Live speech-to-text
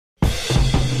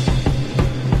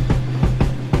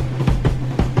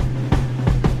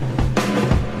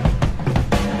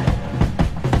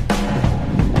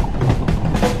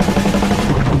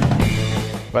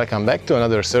Welcome back to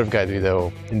another Surfguide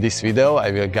video. In this video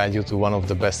I will guide you to one of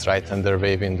the best right-hander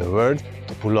wave in the world,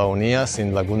 to Pulau Nias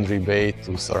in Lagundri Bay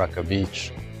to Sumatra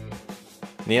beach.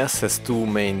 Nias has two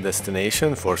main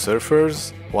destinations for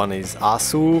surfers. One is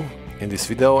Asu. In this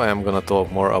video I am gonna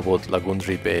talk more about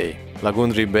Lagundri Bay.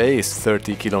 Lagundri Bay is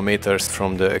 30 kilometers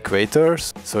from the equator,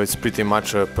 so it's pretty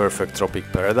much a perfect tropic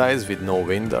paradise with no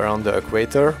wind around the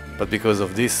equator. But because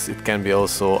of this, it can be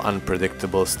also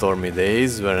unpredictable stormy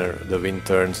days where the wind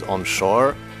turns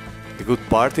onshore. The good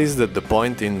part is that the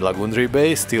point in Lagundri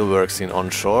Bay still works in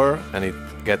onshore and it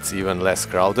gets even less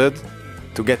crowded.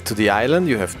 To get to the island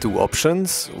you have two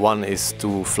options. One is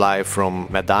to fly from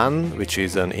Medan, which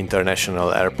is an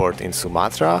international airport in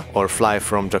Sumatra, or fly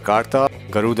from Jakarta.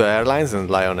 Garuda Airlines and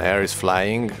Lion Air is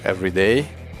flying every day.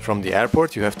 From the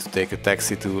airport you have to take a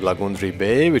taxi to Lagundri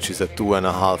Bay, which is a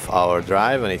 2.5-hour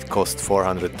drive, and it costs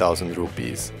 400,000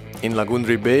 rupees. In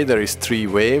Lagundri Bay there is 3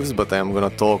 waves, but I am gonna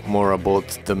talk more about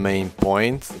the main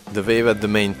point. The wave at the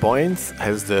main point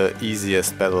has the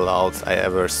easiest pedal out I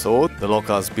ever saw. The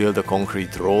locals build a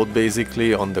concrete road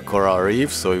basically on the coral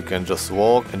reef, so you can just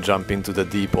walk and jump into the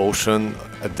deep ocean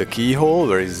at the keyhole.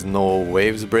 There is no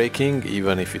waves breaking.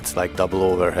 Even if it's like double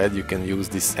overhead you can use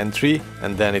this entry,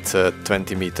 and then it's a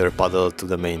 20-meter paddle to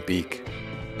the main peak.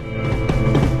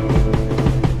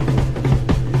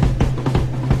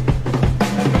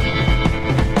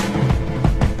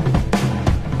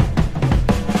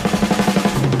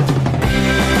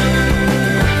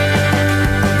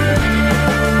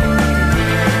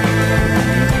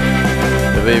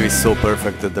 The wave is so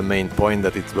perfect at the main point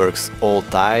that it works all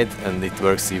tide, and it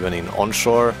works even in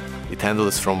onshore. It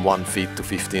handles from 1 feet to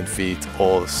 15 feet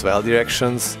all swell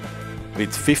directions.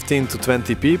 With 15 to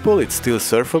 20 people it's still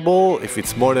surfable. If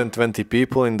it's more than 20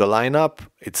 people in the lineup,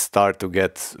 it starts to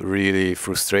get really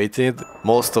frustrated.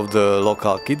 Most of the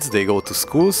local kids, they go to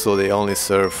school, so they only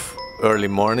surf early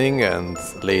morning and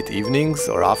late evenings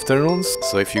or afternoons.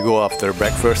 So if you go after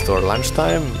breakfast or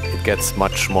lunchtime, it gets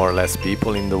much more less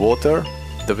people in the water.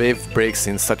 The wave breaks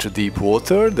in such a deep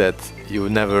water that you're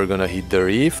never gonna hit the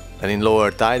reef, and in lower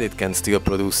tide it can still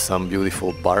produce some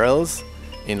beautiful barrels.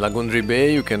 In Lagundri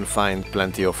Bay you can find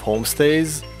plenty of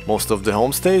homestays. Most of the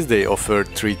homestays, they offer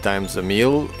 3 times a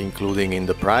meal, including in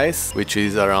the price, which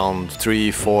is around 3,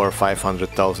 4,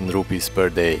 500,000 rupees per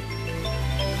day.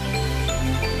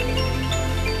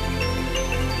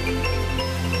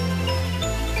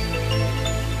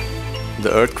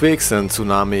 The earthquakes and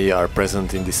tsunami are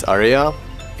present in this area.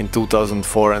 In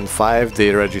 2004 and 2005 they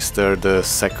registered the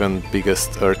second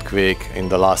biggest earthquake in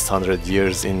the last 100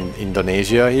 years in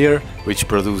Indonesia here, which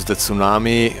produced a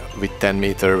tsunami with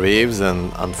 10-meter waves,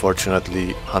 and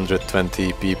unfortunately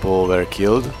 120 people were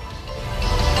killed.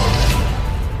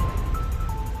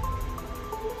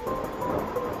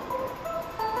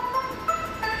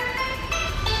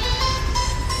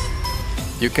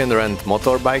 You can rent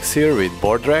motorbikes here with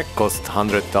board rack, cost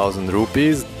 100,000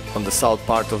 rupees. On the south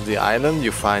part of the island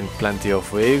you find plenty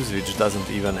of waves which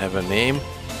doesn't even have a name.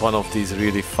 One of these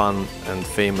really fun and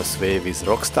famous waves is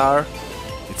Rockstar.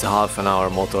 It's a half-an-hour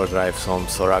motor drive from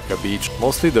Sumatra beach.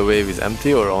 Mostly the wave is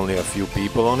empty or only a few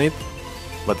people on it,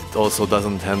 but it also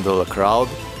doesn't handle a crowd,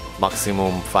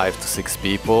 maximum 5 to 6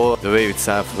 people. The wave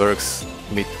itself works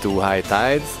mid to high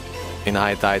tides. In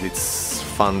high tide it's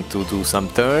fun to do some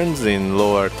turns. In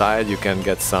lower tide you can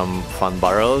get some fun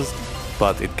barrels,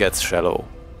 but it gets shallow.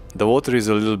 The water is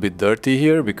a little bit dirty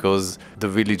here because the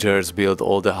villagers build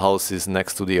all the houses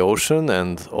next to the ocean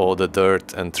and all the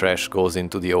dirt and trash goes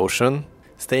into the ocean.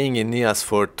 Staying in Nias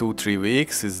for 2-3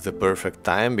 weeks is the perfect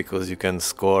time because you can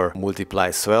score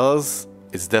multiply swells.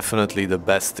 It's definitely the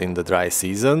best in the dry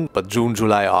season, but June,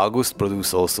 July, August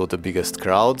produce also the biggest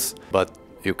crowds, but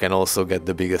you can also get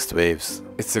the biggest waves.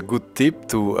 It's a good tip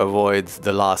to avoid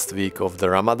the last week of the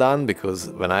Ramadan, because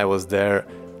when I was there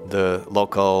the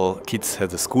local kids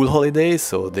had a school holiday,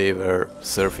 so they were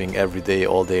surfing every day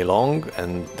all day long,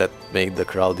 and that made the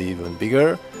crowd even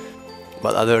bigger.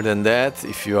 But other than that,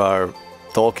 if you are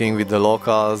talking with the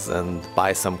locals and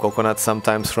buy some coconuts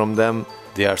sometimes from them,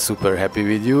 they are super happy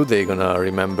with you. They're gonna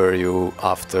remember you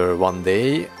after 1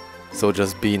 day. So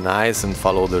just be nice and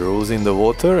follow the rules in the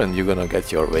water and you're gonna get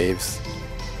your waves.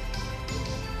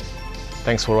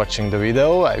 Thanks for watching the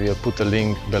video. I will put a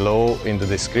link below in the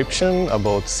description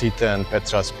about Sita and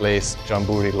Petra's place,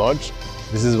 Jamburae Lodge.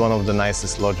 This is one of the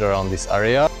nicest lodges around this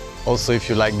area. Also, if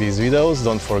you like these videos,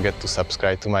 don't forget to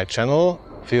subscribe to my channel.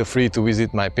 Feel free to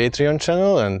visit my Patreon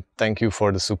channel, and thank you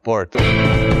for the support.